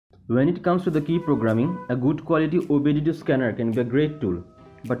When it comes to the key programming, a good quality OBD2 scanner can be a great tool.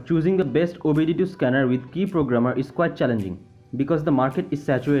 But choosing the best OBD2 scanner with key programmer is quite challenging because the market is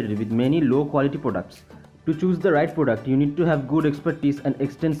saturated with many low quality products. To choose the right product, you need to have good expertise and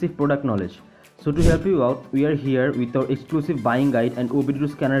extensive product knowledge. So to help you out, we are here with our exclusive buying guide and OBD2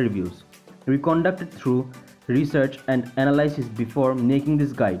 scanner reviews. We conducted through research and analysis before making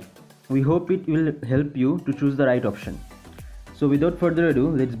this guide. We hope it will help you to choose the right option. So without further ado,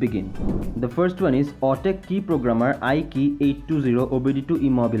 let's begin. The first one is Autek Key Programmer iKey820 OBD2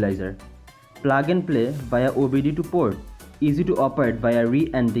 Immobilizer. Plug and play via OBD2 port. Easy to operate via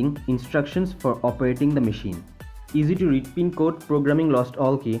re-ending instructions for operating the machine. Easy to read pin code, programming lost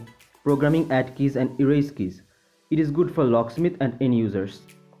all key, programming add keys and erase keys. It is good for locksmith and end users.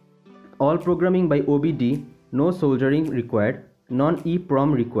 All programming by OBD, no soldering required,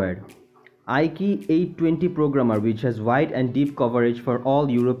 non-EEPROM required. iKey820 programmer which has wide and deep coverage for all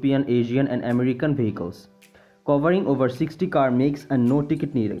European, Asian and American vehicles. Covering over 60 car makes and no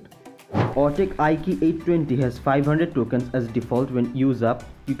ticket needed. Autek iKey820 has 500 tokens as default. When use up,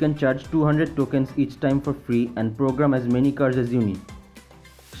 you can charge 200 tokens each time for free and program as many cars as you need.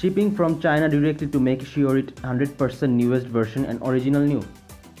 Shipping from China directly to make sure it 100% newest version and original new.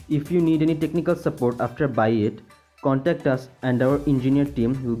 If you need any technical support after buy it, contact us and our engineer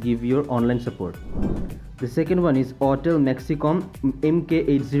team will give you online support. The second one is Autel Maxicom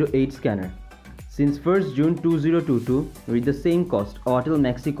MK808 scanner. Since 1st June 2022, with the same cost, Autel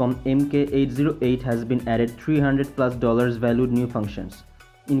Maxicom MK808 has been added $300+ valued new functions,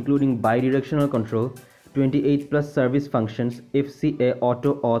 including bidirectional control, 28+ service functions, FCA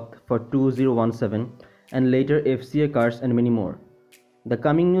Auto Auth for 2017, and later FCA cards and many more. The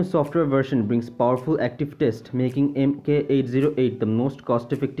coming new software version brings powerful active test, making MK808 the most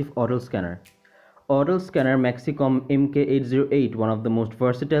cost-effective Autel scanner. Autel Scanner Maxicom MK808, one of the most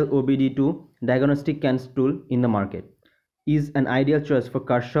versatile OBD2 diagnostic scans tool in the market, is an ideal choice for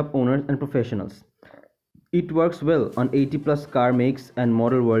car shop owners and professionals. It works well on 80+ car makes and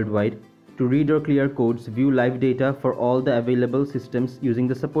model worldwide to read or clear codes, view live data for all the available systems using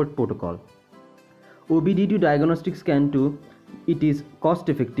the support protocol. OBD2 diagnostic scan tool. It is cost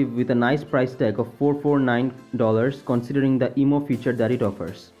effective with a nice price tag of $449 considering the IMO feature that it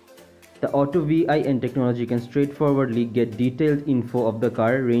offers. The Auto VIN technology can straightforwardly get detailed info of the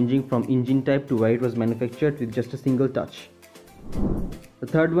car ranging from engine type to where it was manufactured with just a single touch. The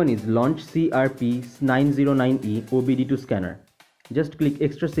third one is Launch CRP909E OBD2 scanner. Just click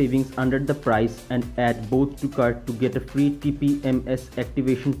extra savings under the price and add both to cart to get a free TPMS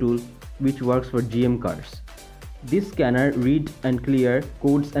activation tool which works for GM cars. This scanner reads and clears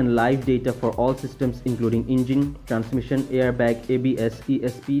codes and live data for all systems including engine, transmission, airbag, ABS,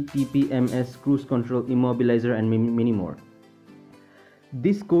 ESP, TPMS, cruise control, immobilizer and many more.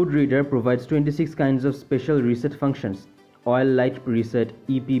 This code reader provides 26 kinds of special reset functions: oil light reset,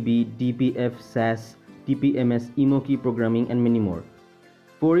 EPB, DPF, SAS, TPMS, IMO key programming and many more.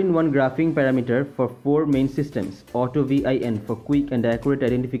 4-in-1 graphing parameter for 4 main systems: Auto VIN for quick and accurate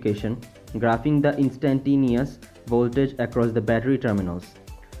identification, graphing the instantaneous voltage across the battery terminals.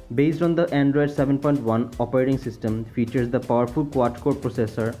 Based on the Android 7.1 operating system, features the powerful quad-core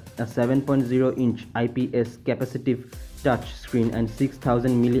processor, a 7.0-inch IPS capacitive touch screen and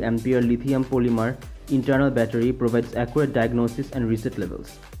 6000 mAh lithium polymer internal battery provides accurate diagnosis and reset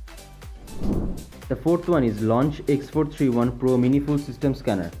levels. The fourth one is Launch X431 Pro Mini Full System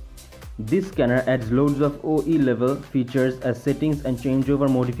Scanner. This scanner adds loads of OE level features as settings and changeover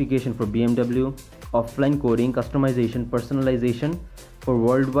modification for BMW, offline coding, customization, personalization for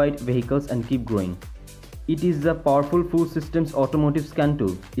worldwide vehicles and keep growing. It is a powerful full systems automotive scan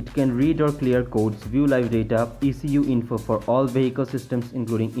tool. It can read or clear codes, view live data, ECU info for all vehicle systems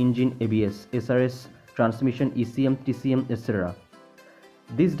including engine, ABS, SRS, transmission, ECM, TCM, etc.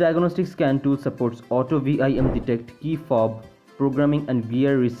 This diagnostic scan tool supports Auto VIM detect, key fob, programming and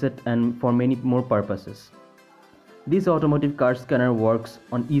gear reset and for many more purposes. This automotive car scanner works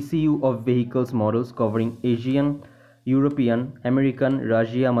on ECU of vehicles models covering Asian, European, American,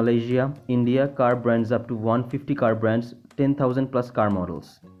 Russia, Malaysia, India car brands up to 150 car brands, 10,000+ car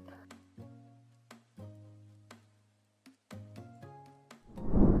models.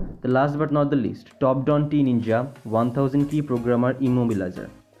 The last but not the least, Top-Down T-Ninja 1000 key programmer immobilizer.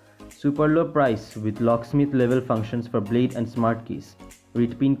 Super low price with locksmith level functions for blade and smart keys.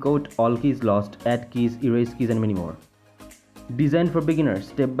 Read pin code, all keys lost, add keys, erase keys and many more. Designed for beginners,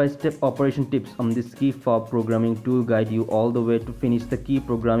 step-by-step operation tips on this key fob programming tool guide you all the way to finish the key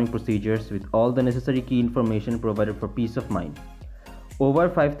programming procedures with all the necessary key information provided for peace of mind. Over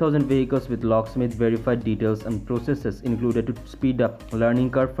 5,000 vehicles with locksmith verified details and processes included to speed up learning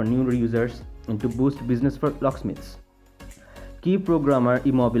curve for new users and to boost business for locksmiths. Key programmer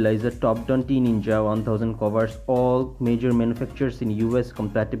Immobilizer top-down T-Ninja 1000 covers all major manufacturers in US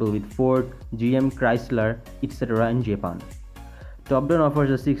compatible with Ford, GM, Chrysler, etc. in Japan. Top-down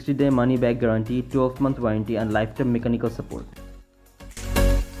offers a 60-day money-back guarantee, 12-month warranty and lifetime mechanical support.